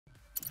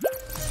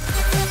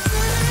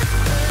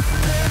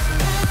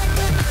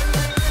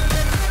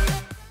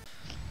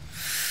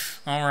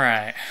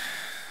Alright.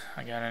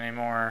 I got any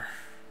more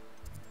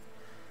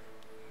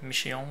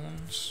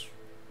missions?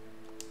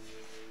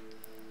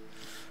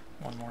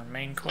 One more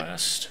main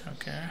quest.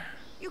 Okay.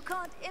 You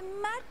can't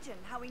imagine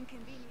how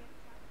inconvenient.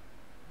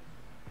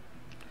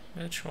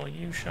 Bitch, will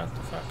you shut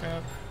the fuck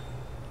up?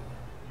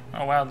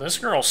 Oh wow, this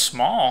girl's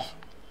small.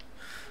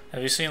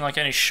 Have you seen like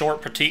any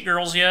short petite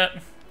girls yet?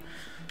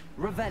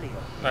 Revelio.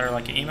 That are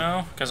like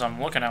emo? Because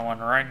I'm looking at one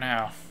right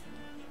now.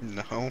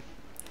 No.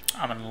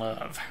 I'm in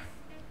love.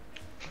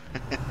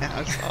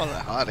 I saw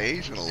that hot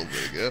Asian a little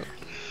bit ago.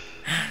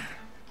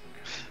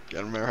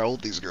 Gotta remember how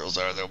old these girls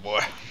are, though, boy.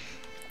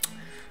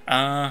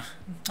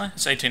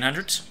 It's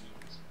 1800s.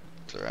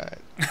 It's alright.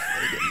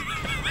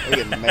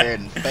 They're getting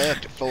married and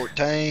fucked at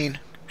 14.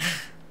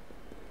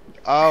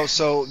 Oh,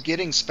 so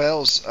getting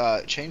spells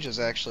changes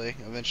actually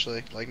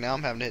eventually. Like now,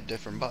 I'm having to hit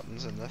different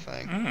buttons in the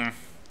thing. Mm.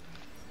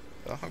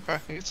 So, okay,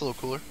 it gets a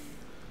little cooler.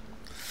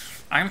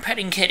 I'm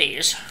petting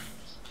kitties.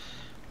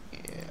 Yeah.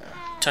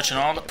 Touching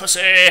all the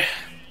pussy.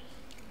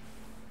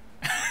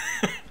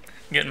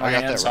 Getting my I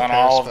got hands that on repair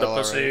all of the spell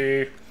pussy.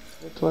 already.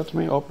 It lets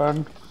me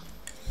open.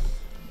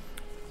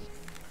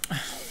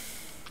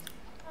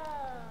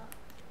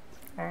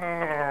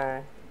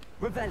 Oh.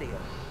 Revelio.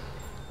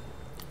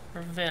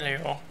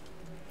 Revelio.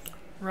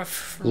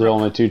 Is there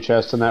only 2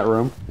 chests in that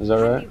room? Is that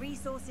right?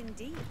 Resource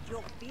indeed.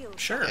 Your field.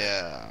 Sure.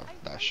 Yeah,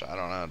 I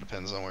don't know. It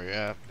depends on where you're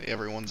at.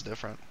 Everyone's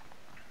different.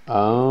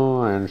 Oh,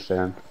 I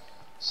understand.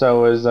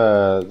 So is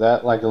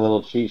that like a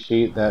little cheat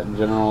sheet that in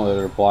general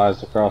it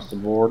applies across the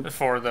board?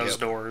 For those Yep.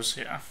 doors,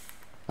 yeah.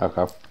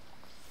 Okay.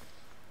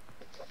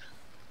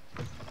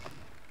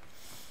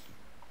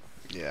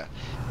 Yeah.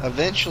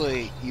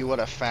 Eventually, you would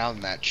have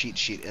found that cheat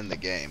sheet in the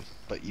game,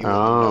 but you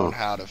wouldn't have known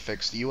how to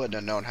fix. You wouldn't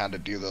have known how to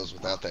do those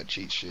without that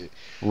cheat sheet.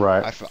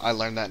 Right. I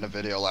learned that in a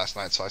video last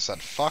night, so I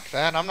said, "Fuck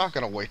that! I'm not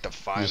gonna wait to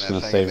find Just that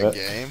gonna thing in the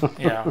save game."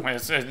 Yeah,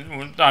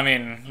 I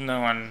mean,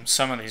 knowing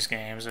some of these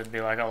games, it'd be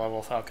like a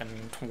level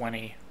fucking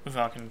 20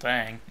 fucking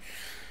thing.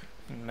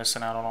 I'm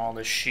missing out on all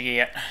this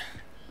shit.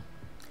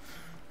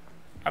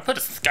 I put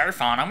a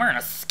scarf on. I'm wearing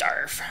a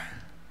scarf.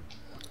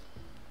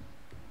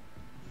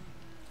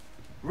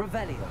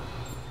 Revelio.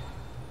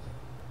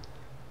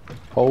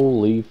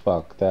 Holy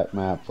fuck, that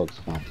map looks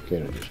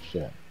complicated as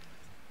shit.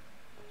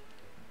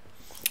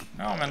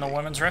 Oh, I'm in the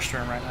women's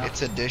restroom right now.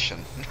 It's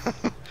addition.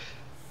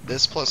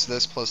 This plus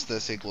this plus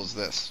this equals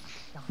this.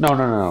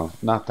 No,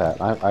 not that.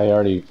 I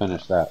already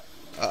finished that.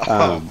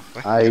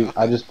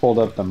 I just pulled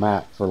up the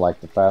map for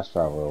like the fast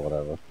travel or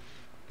whatever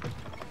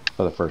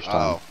for the first time.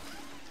 Oh,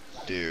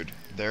 dude,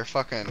 their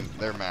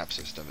map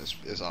system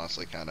is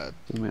honestly kind of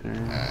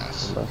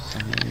ass.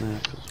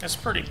 It's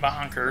pretty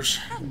bonkers.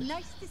 How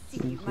nice to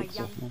see you, my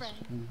young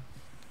friend.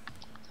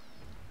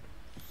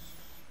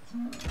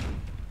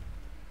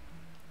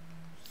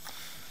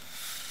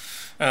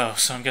 Oh,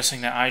 so I'm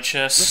guessing the eye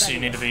chests you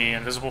need to be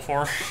invisible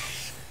for?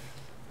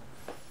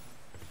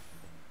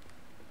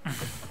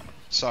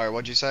 Sorry,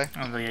 what'd you say?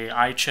 The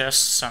eye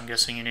chests, I'm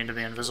guessing you need to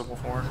be invisible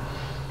for.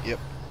 Yep,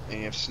 and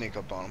you have to sneak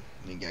up on them.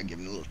 You gotta give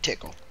them a little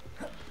tickle.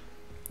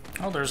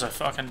 Oh, there's a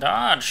fucking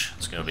dodge.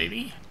 Let's go,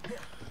 baby.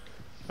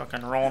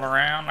 Fucking rolling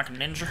around like a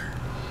ninja.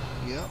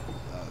 Yep.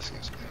 Oh, this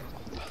guy's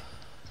good.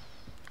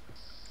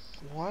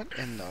 What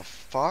in the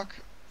fuck?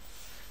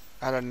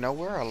 Out of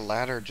nowhere, a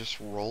ladder just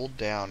rolled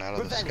down out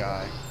of the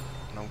sky,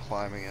 and I'm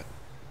climbing it.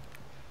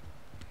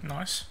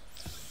 Nice.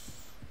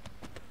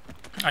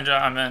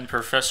 I'm in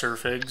Professor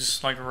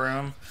Fig's like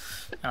room,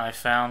 and I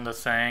found the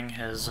thing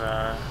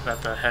that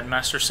the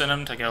headmaster sent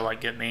him to go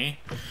like get me.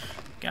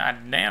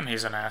 God damn,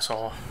 he's an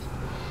asshole.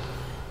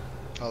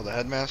 Oh, the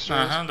headmaster?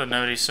 The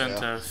note he sent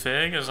to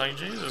Fig is like,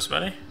 Jesus,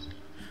 buddy.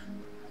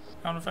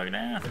 Calm the fuck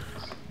down.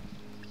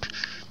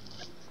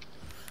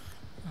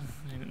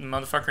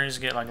 Motherfucker needs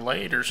to get like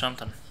laid or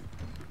something.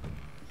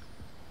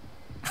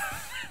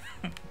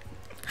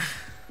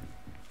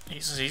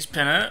 he's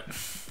pinning it.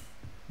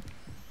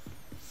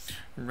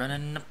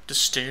 Running up the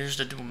stairs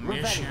to do a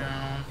mission.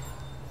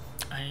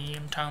 I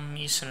am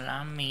Tommy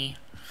Salami.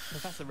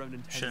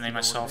 Should have named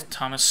myself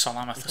Thomas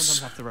Salamathus. Sometimes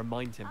have to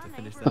remind him to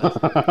finish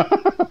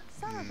that.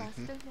 Some of us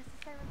don't necessarily.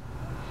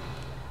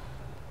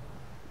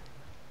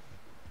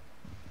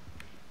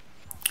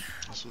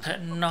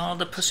 Petting all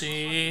the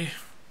pussy.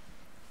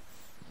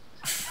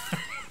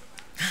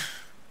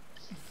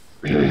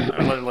 I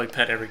literally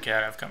pet every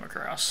cat I've come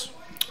across.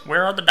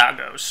 Where are the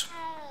doggos?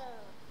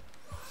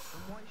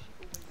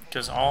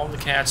 Because all the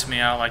cats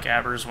meow like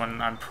Abbers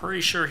when I'm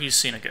pretty sure he's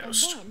seen a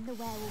ghost.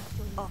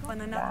 Off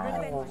on another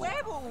adventure.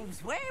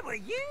 Werewolves, where were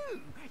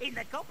you? In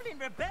the Goblin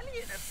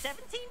Rebellion of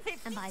 1752.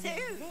 And by the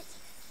end of it,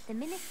 the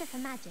Minister for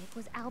Magic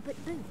was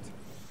Albert Boot.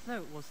 No,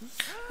 it wasn't.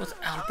 With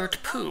Albert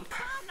Poop.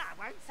 I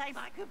won't say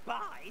my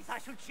goodbyes. I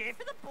shall cheer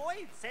for the boy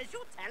who says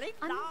you're telling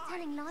I'm lies. not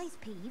telling lies,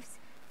 Peeves.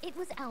 It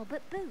was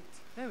Albert Boot.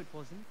 No, it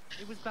wasn't.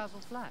 It was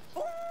Basil Flat.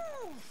 Ooh,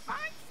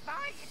 fight!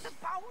 It's a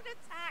bold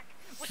attack.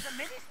 Was the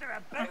Minister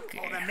a boot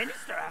or the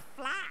Minister a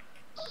flack?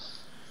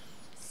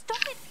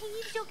 Stop it,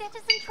 Peeves. You'll get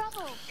us in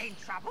trouble. In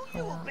trouble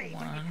you will be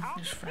when you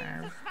can't is defeat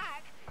fair. the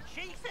smack.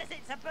 She says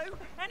it's a boo,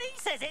 and he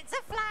says it's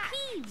a flat.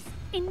 Peeves,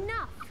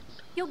 enough.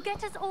 You'll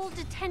get us all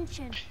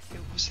detention.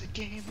 It was the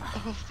game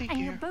of the And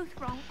you're year. both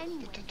wrong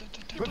anyway.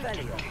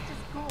 Revelio.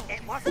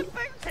 It wasn't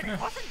boots and it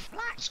wasn't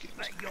flat,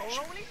 but you're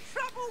all in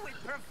trouble with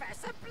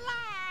Professor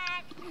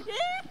Black.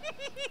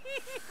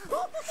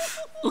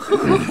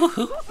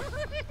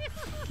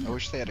 I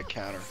wish they had a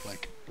counter,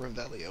 like,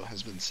 Revelio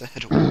has been said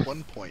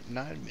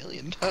 1.9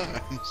 million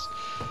times.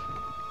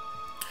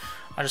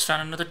 I just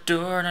found another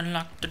door and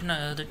unlocked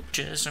another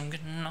chest. I'm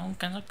getting all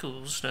kinds of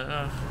cool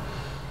stuff.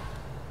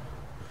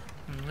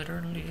 I'm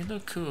literally the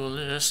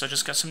coolest. I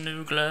just got some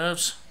new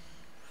gloves.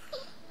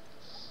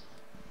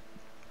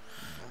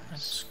 I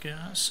just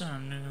got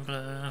some new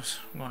gloves.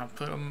 I'm gonna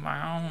put them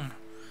on.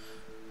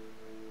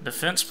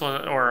 Defense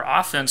plus, or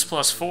offense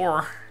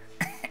 +4.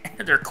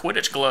 They're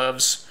Quidditch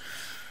gloves.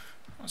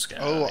 Let's go.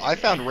 Oh, I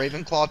found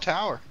Ravenclaw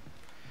Tower.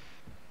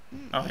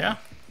 Oh yeah.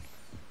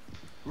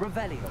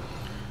 Revelio.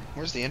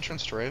 Where's the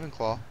entrance to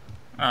Ravenclaw?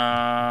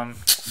 I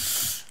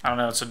don't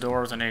know. It's a door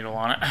with an eagle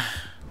on it.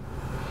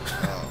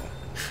 Oh.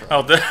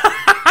 Oh,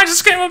 I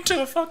just came up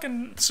to a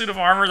fucking suit of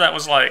armor that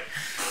was like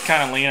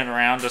kind of leaning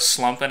around, just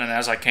slumping, and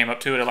as I came up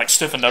to it, it like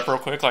stiffened up real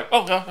quick, like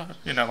oh,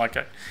 you know, like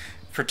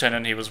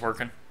pretending he was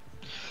working.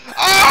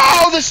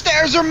 Oh, the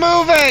stairs are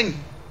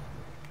moving!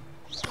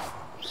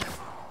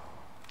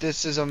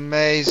 This is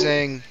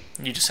amazing.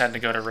 You just had to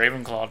go to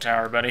Ravenclaw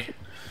Tower, buddy,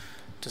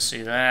 to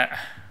see that.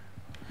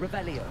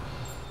 Revelio.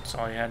 That's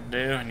all you had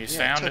to do, and you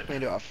Yeah, found it took me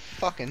to a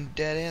fucking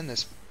dead end,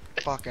 this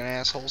fucking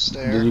asshole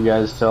stair. Did you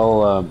guys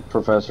tell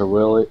Professor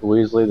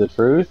Weasley the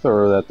truth,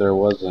 or that there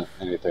wasn't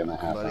anything that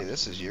happened? Buddy,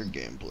 this is your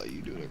gameplay.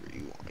 You do whatever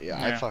you want. Yeah,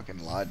 I Yeah.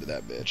 fucking lied to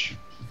that bitch.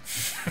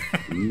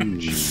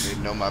 Mm. She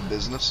didn't know my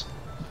business.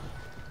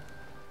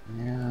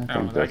 Yeah, I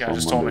Oh, think that that's guy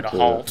just told me to too.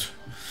 halt.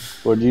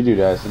 What did you do,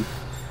 Dyson?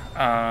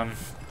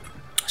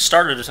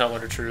 Started to tell her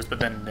the truth, but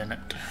then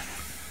didn't.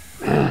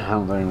 I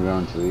don't think I'm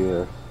going to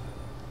either.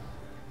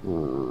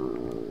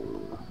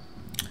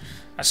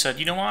 I said,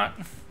 you know what?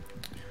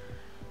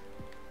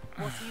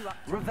 What are you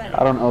up to? Revelio.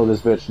 I don't owe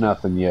this bitch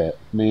nothing yet.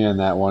 Me and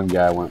that one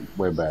guy went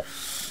way back.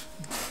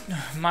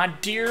 My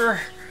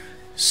dear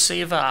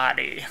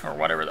Savati, or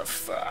whatever the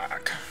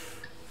fuck.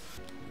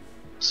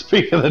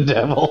 Speak of the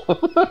devil.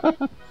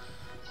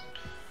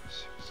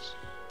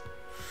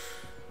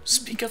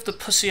 Speak of the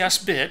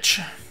pussy-ass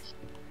bitch.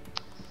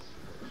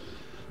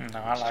 No,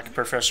 I like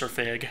Professor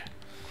Fig.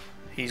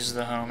 He's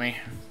the homie.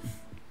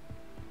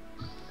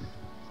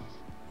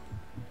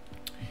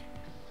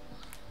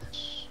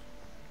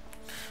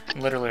 I'm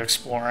literally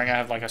exploring. I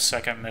have like a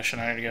second mission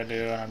I need to go do,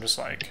 and I'm just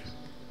like,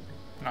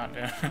 not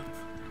doing it.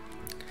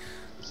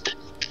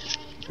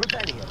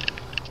 Revelio.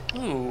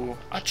 Ooh,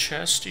 a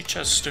chesty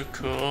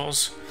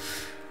chesticles.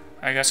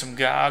 I got some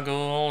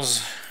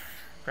goggles.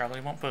 Probably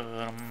won't put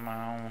them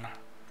on.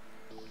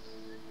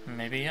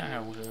 Maybe I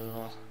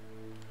will.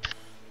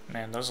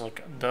 Man, those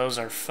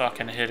are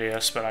fucking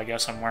hideous, but I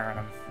guess I'm wearing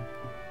them.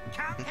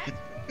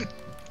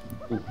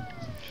 You won't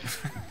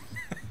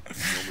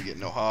be getting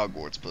no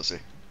Hogwarts, pussy.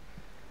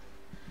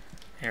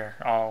 Here,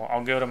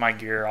 I'll go to my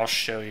gear. I'll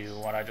show you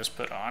what I just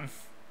put on.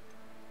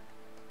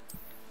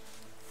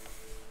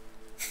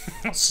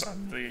 So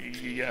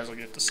you guys will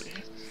get to see.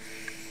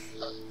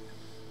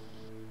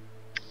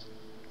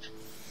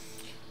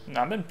 And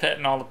I've been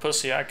petting all the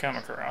pussy I come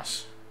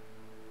across.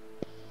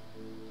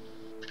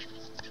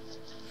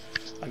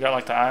 I got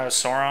like the Eye of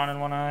Sauron in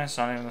one eye. It's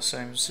not even the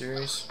same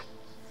series.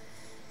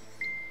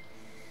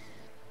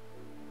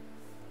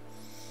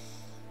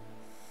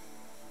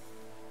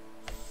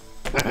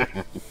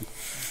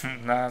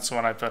 That's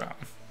what I put on.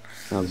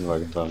 Sounds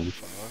fucking funny.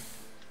 Fuck.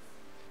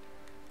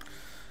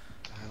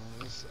 The hell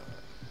is that?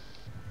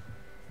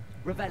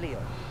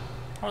 Revelio.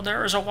 Oh,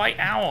 there is a white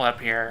owl up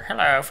here.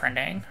 Hello,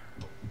 friending.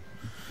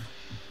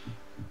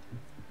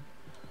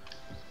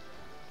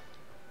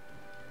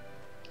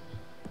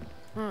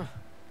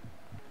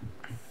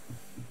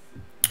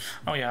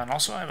 Oh yeah, and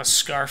also I have a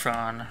scarf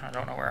on. I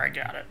don't know where I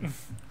got it.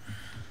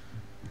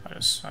 I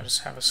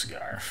just have a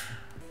scarf.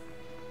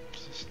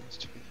 This needs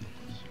to be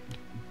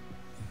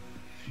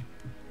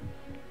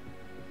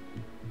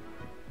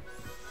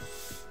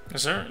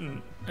Is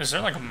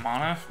there like a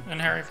mana in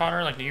Harry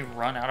Potter? Like, do you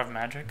run out of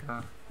magic,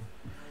 or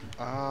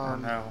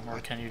no? Or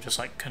can you just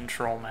like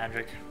control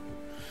magic?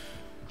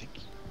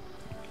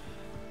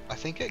 I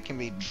think it can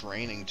be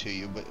draining to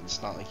you, but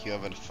it's not like you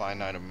have a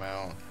finite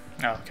amount.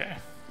 Oh, okay.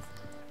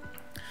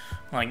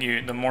 Like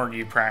the more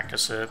you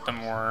practice it, the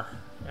more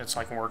it's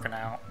like working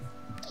out.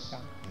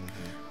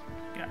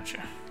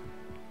 Gotcha.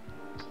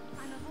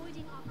 I'm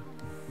avoiding our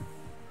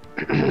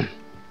Okay,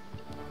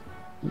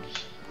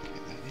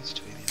 that needs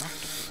to be the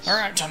octopus. All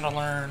right, time to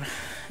learn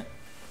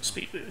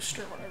speed boost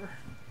or whatever.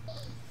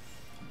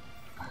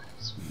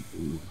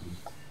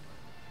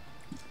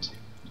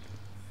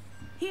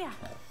 Here,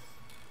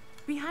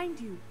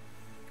 behind you.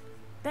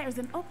 There is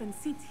an open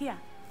seat here.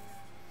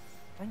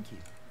 Thank you.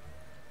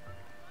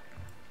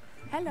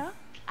 Hello,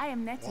 I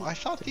am Natty. Well, I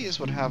thought these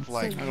would have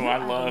like. So Oh, you I are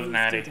the love new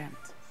Natty. student.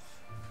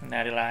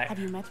 Natty Lite. Have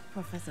you met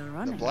Professor The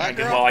Ronan? black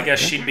girl? Well, I guess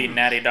she'd be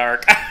Natty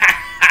Dark. Shut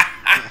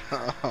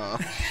the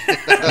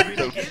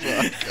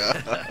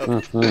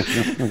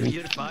fuck up.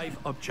 Year 5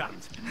 of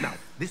charms. Now,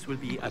 this will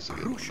be a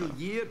crucial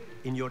year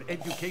in your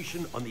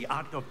education on the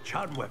art of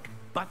charm work.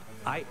 But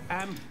I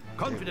am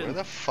confident. Where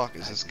the fuck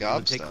is this you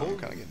will take gobstone? I'm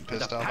hold kind of getting of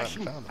pissed the off I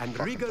passion haven't found the and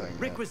fucking rigor thing yet.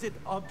 requisite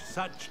of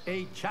such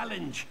a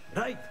challenge.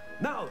 Right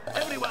now,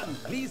 everyone,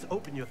 please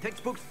open your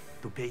textbooks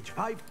to page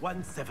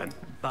 517.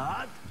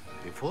 But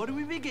before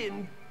we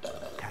begin,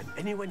 can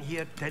anyone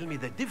here tell me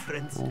the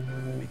difference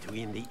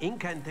between the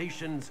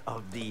incantations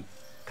of the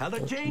color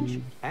change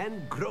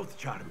and growth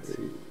charms?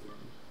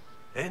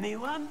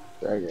 Anyone?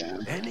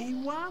 Again.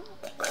 Anyone?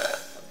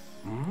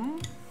 Hmm?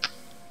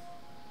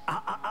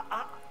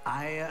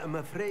 I am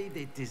afraid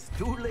it is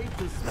too late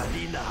to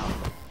study now.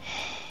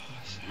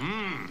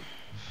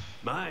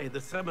 My, the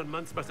summer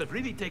months must have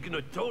really taken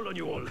a toll on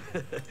you all.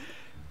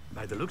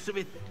 By the looks of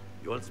it,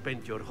 you all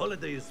spent your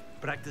holidays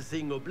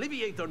practicing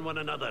Obliviate on one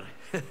another.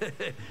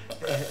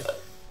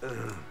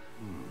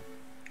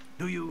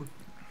 Do you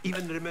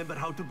even remember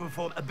how to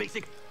perform a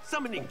basic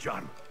summoning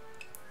charm?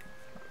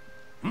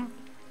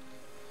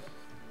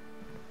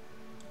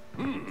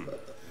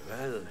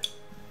 Well,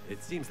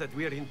 it seems that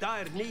we are in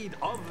dire need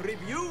of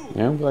review.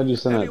 Yeah, I'm glad you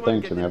sent that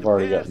thing to me. I've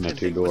already gotten the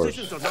 2 doors.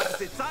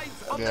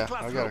 Yeah,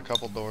 I got a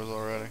couple doors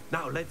already.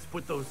 Now let's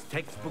put those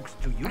textbooks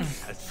to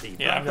use as the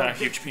Yeah, I've got a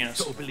huge penis.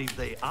 so believe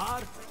they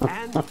are,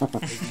 and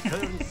they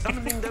turn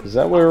summoning them. Is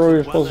that where we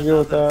were supposed to go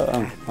with that?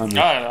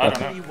 No, I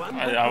don't know.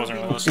 I wasn't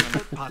really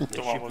listening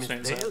to what was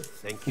being said.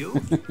 Thank you.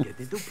 Get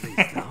into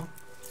place now.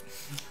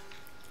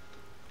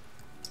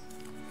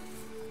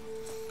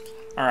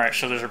 Alright,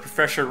 so there's a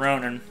Professor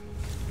Ronan.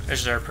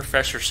 Is there a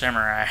Professor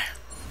Samurai?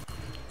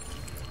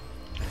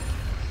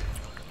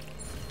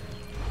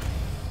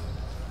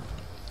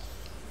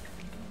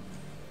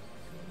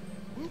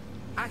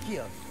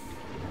 Accio.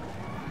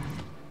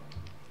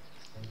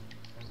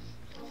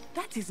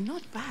 That is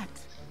not bad.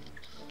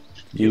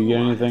 Do you get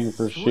anything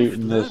for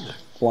shooting this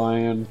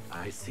flying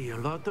I see a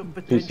lot of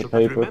piece potential, of but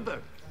paper? remember,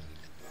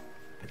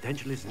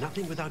 potential is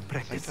nothing without I think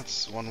practice.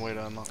 that's one way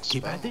to unlock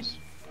Keep at it. spells.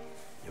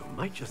 You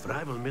might just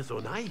rival Miss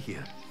Onai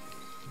here.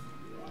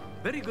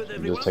 Very good, It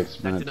everyone. just takes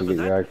a minute Back to get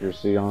number your nine.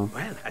 accuracy on?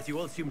 Well, as you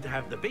all seem to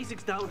have the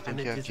basics down, and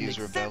you it have is to an use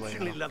Rebellion.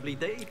 exceptionally lovely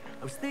day,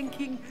 I was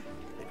thinking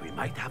that we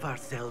might have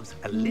ourselves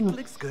a little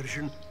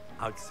excursion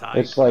outside.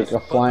 It's like for a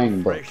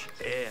flying spot of book. fresh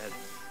air.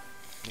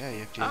 Yeah, you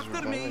have to use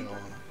After me. Rebellion on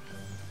it.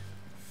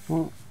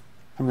 Well,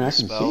 I mean, I A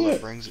can spell see that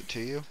it. brings it to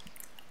you.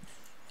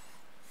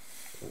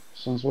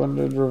 Since when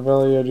did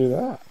Revelio do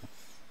that?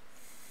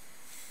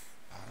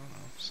 I don't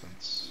know,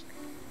 since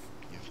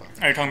you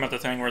fucking... Are you talking about the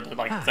thing where the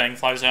thing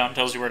flies out and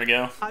tells you where to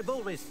go? I've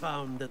always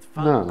found that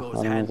fun No, goes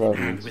I don't hand know in what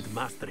that hand means. with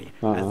mastery,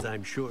 Uh-uh. as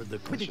I'm sure the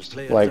Quidditch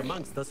players like-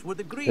 amongst us would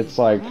agree. It's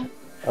like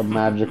a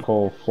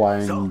magical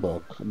flying So,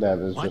 book that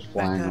is what just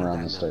flying better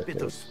around the than a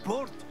bit of staircase.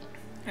 sport?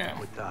 Yeah.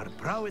 With our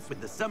prowess with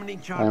the summoning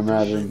I charm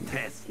imagine to the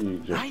test. you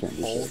just Right? can't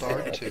do Hold shit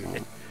like R2.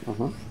 that.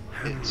 Uh-huh.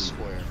 Hit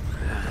square.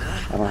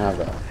 I don't have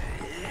that.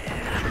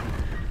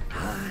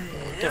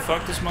 The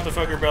fuck, this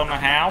motherfucker built my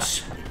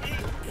house?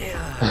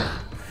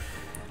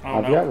 Oh,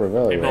 I've got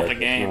Revelio. He built a it's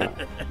game. not-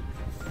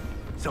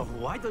 So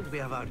why don't we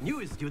have our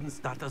newest student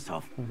start us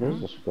off?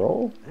 Here's a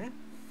scroll.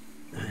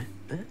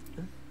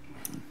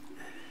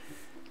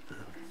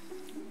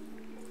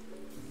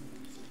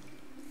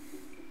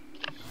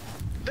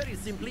 Very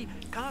simply,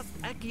 cast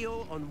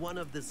Accio on one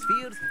of the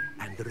spheres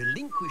and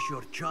relinquish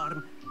your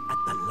charm at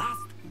the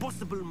last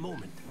possible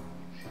moment.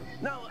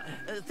 Now,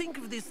 think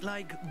of this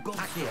like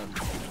gobstones,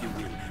 if you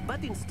will,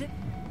 but instead,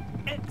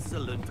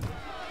 excellent.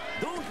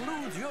 Don't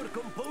lose your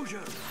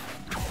composure.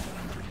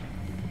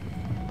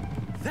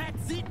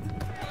 That's it.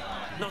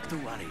 Not to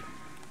worry.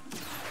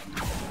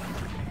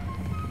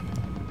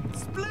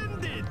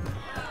 Splendid.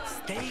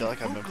 Stay I feel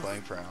like I've been focused.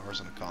 playing for hours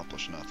and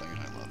accomplished nothing, and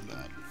I love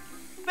that.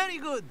 Very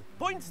good.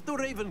 Points to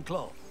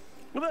Ravenclaw.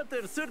 But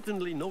there's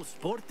certainly no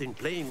sport in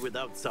playing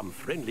without some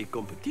friendly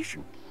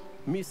competition.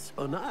 Miss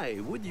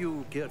Onai, would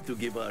you care to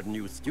give our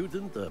new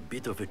student a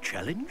bit of a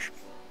challenge?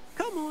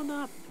 Come on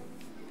up.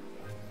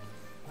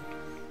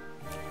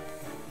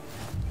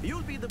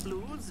 You'll be the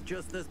blues,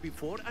 just as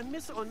before, and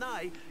Miss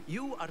Onai,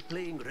 you are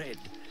playing red.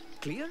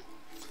 Clear?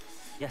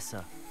 Yes,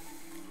 sir.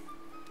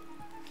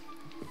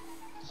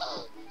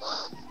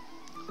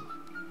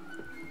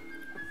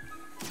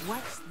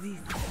 What's this?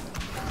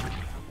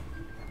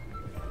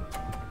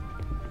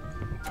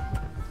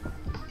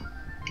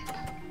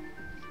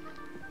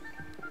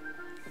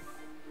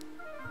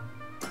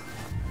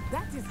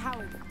 That is how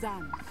it's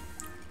done.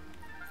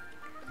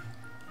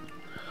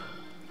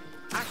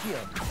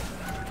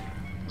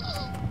 Accio.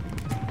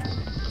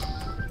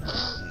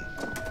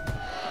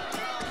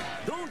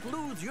 Don't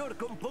lose your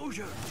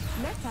composure.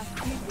 Let us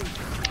see this.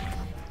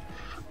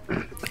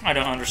 I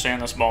don't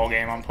understand this ball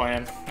game I'm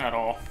playing at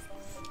all.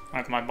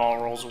 Like, my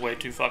ball rolls way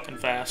too fucking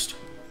fast.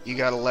 You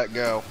gotta let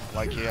go,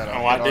 like you gotta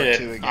Oh, I hit R2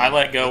 did. again. I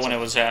let go It's when it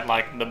was at,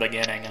 like, the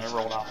beginning, and it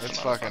rolled off. It's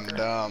the fucking motherfucker.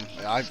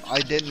 dumb.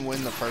 I didn't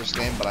win the first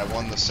game, but I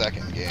won the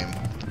second game.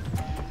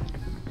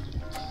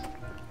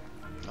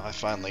 I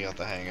finally got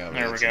the hang of it.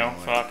 There we It's go. annoying.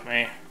 Fuck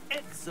me.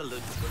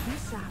 Excellent.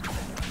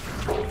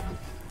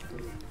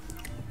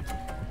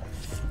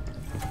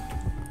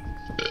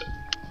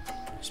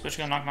 This bitch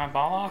gonna knock my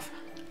ball off?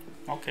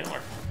 I'll kill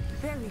her.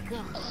 There we go.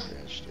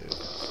 Bitch, dude.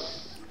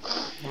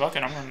 Fuck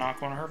it, I'm gonna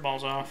knock one of her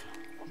balls off.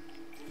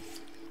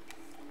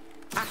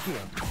 Accio.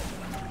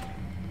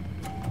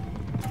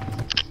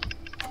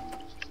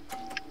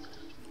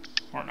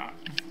 Or not.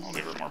 I'll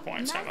give her more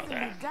points. How about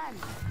that? Done.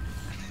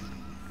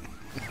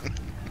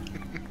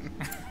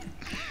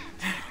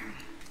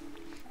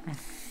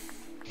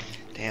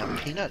 Damn,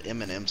 peanut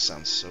M&M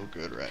sounds so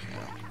good right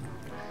now.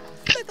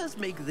 Let us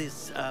make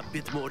this a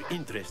bit more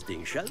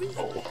interesting, shall we?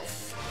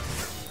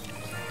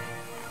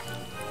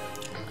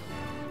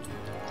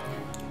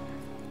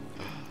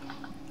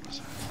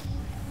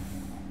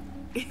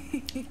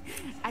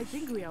 I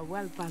think we are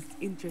well past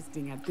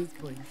interesting at this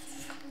point.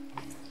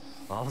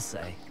 I'll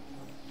say.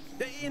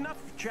 Enough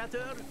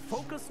chatter.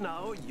 Focus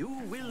now. You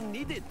will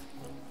need it.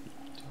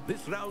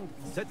 This round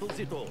settles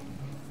it all.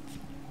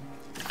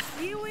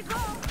 Here we go.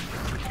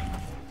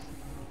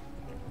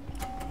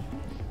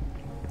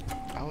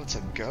 Oh, it's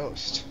a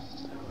ghost.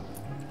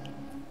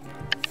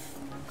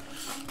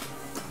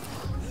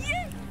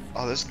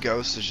 Oh, this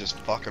ghost is just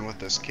fucking with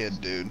this kid,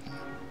 dude.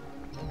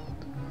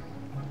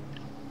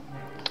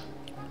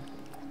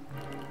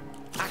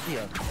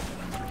 Accio.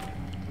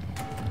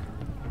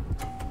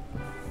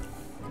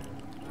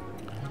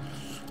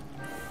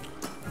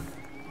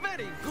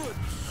 Very good.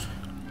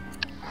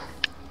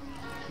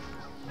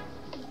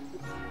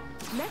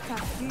 Let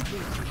us see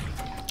this.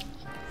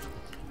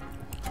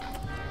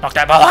 Knock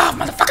that ball off,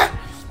 motherfucker!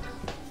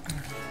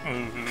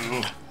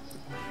 Ooh.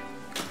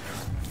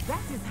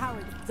 That is how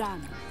it's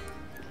done.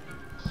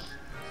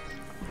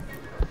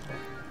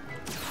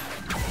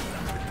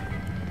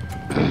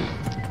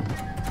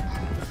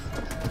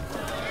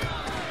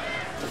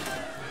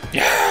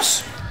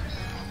 Yes!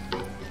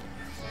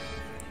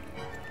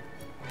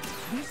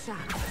 Miza.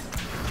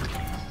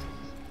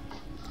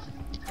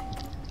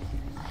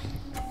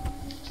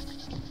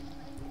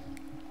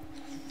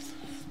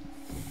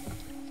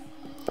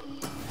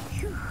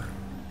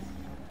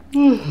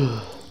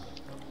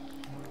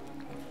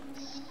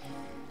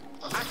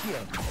 Accio.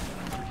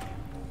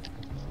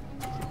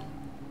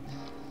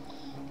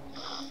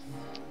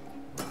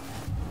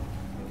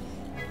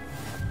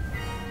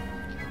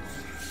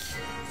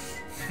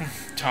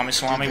 Tommy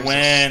Salami Dude,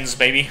 wins,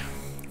 baby.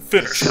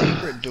 Finish.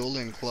 Secret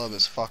dueling club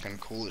is fucking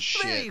cool as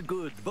Very shit.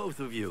 good, both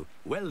of you.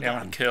 Well Yeah, I'm done.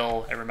 gonna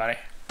kill everybody.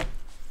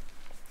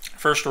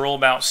 First rule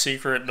about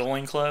Secret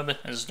Dueling Club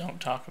is don't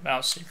talk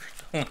about Secret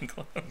Dueling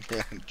Club.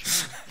 Yeah,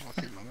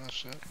 fucking my mouth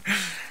shut.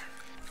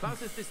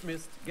 Class is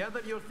dismissed. Gather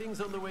your things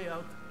on the way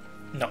out.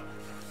 No.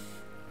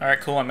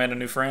 Alright, cool. I made a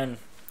new friend.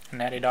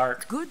 Natty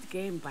Dark. Good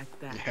game back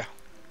there. Yeah.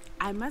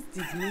 I must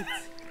admit,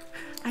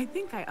 I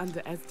think I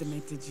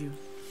underestimated you.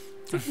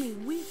 Took me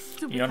weeks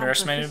to You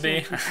underestimated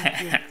me?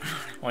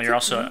 Well, you're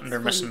also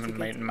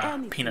underestimating my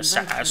penis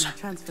size.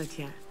 Transferred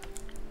here.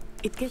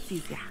 It gets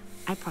easier,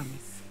 I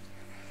promise.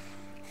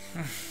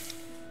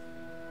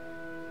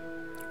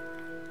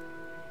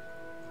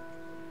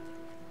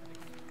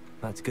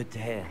 That's good to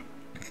hear.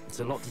 It's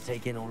a lot to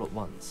take in all at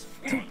once.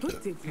 To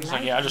put it He's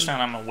like, yeah, I just lightly,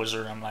 found I'm a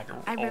wizard. I'm like,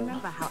 I oh,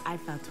 remember how I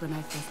felt when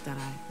I first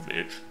arrived.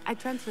 bitch. I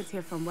transferred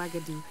here from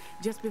Ouagadougou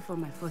just before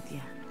my 4th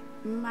year.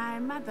 My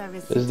mother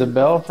Is the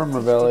bell from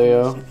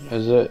Revelio?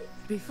 Is it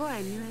Before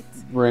I knew it,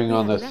 ring we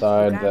on had the left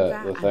side Uganda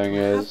that the and thing were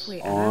is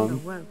halfway around the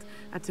on? world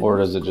at a Or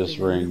new does it school just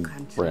in a new ring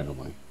country.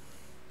 randomly?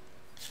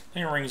 I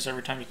think it rings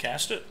every time you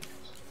cast it.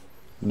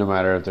 No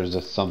matter if there's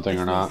just something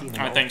or not?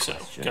 I think so,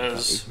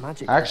 because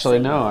Actually,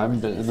 no. I'm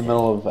in the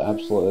middle of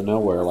absolutely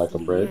nowhere, like a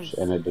bridge,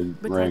 and it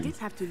didn't But I ring. did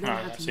have to learn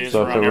how to see, use it's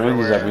So if it around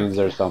rings, that everywhere. means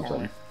there's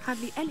something.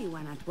 Hardly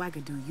anyone at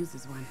Ouagadougou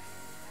uses one.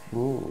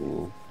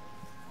 Ooh.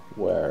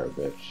 Where,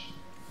 bitch?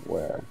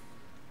 Where?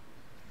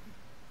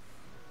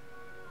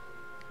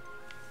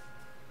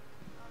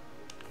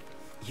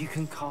 You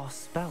can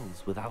cast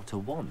spells without a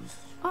wand.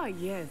 Oh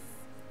yes.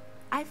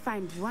 I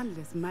find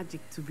wandless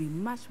magic to be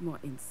much more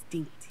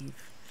instinctive.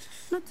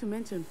 Not to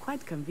mention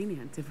quite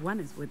convenient if one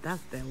is without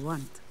their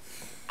wand.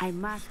 I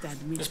must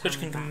admit, this bitch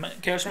can however,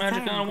 cast that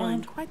magic I on a am growing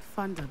wand. quite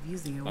fond of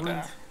using a Okay.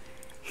 wand.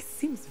 It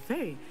seems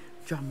very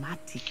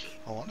dramatic.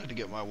 I wanted to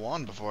get my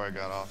wand before I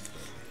got off,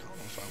 but I don't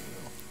know if I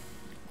will.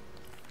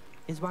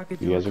 Is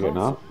Ouagadougou You guys a are getting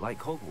castle, off? like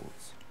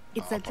Hogwarts?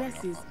 It probably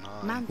addresses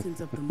not.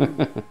 Mountains of the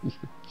Moon.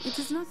 It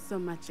is not so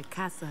much a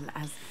castle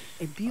as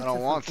a beautiful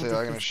want to, I'm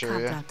gonna edifice show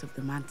carved you. out of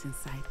the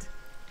mountainside.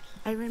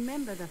 I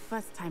remember the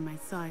first time I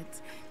saw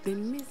it, the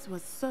mist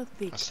was so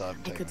thick I still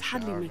haven't I taken could a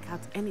hardly shower, make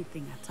out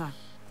anything at all.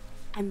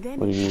 And then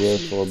What do you it need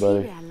this for, buddy?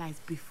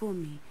 materialized before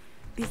me,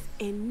 this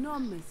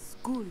enormous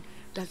school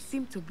that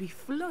seemed to be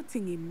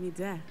floating in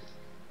midair.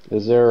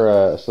 Is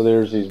there, so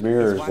there's these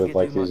mirrors Is with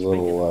like Ouagadougou these much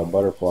little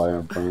butterfly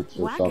implants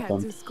or Ouagadougou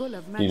something? School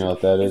of Do Magic you know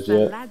what that is the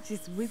yet?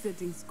 largest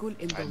wizarding school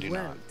in I the do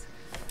world.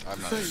 not.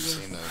 I've not So even yes,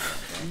 seen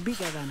those.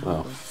 bigger than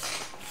Oh.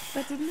 Hogwarts.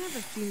 But it never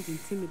seemed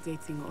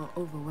intimidating or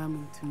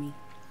overwhelming to me.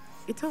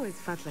 It always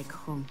felt like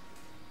home.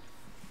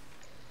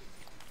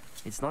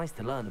 It's nice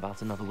to learn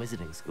about another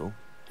wizarding school.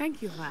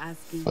 Thank you for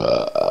asking.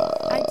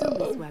 I do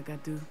miss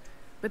Wagadu,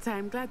 but I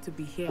am glad to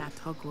be here at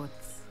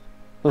Hogwarts.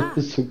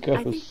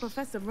 I think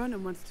Professor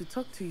Ronan wants to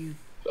talk to you.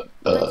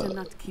 Better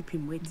not keep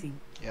him waiting.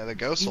 Yeah, the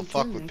ghosts will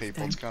fuck with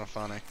people. It's kind of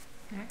funny.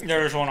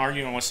 There was one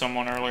arguing with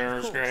someone earlier.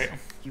 It was great.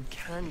 You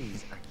can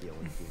use Accio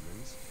on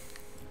humans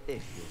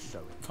if you're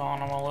so.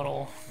 Calling him a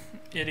little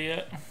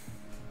idiot.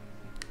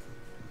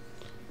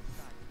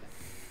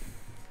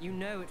 You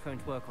know it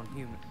won't work on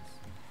humans.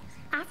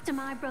 After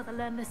my brother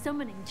learned the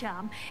summoning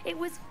charm, it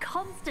was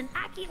constant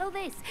Accio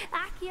this,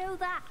 Accio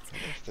that.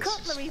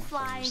 Cutlery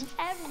flying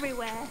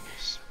everywhere.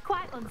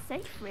 Quite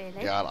unsafe,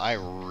 really. God, I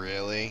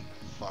really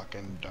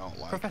fucking don't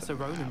like Professor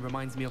Ronan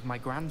reminds me of my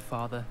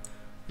grandfather.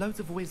 Loads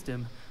of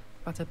wisdom,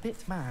 but a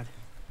bit mad.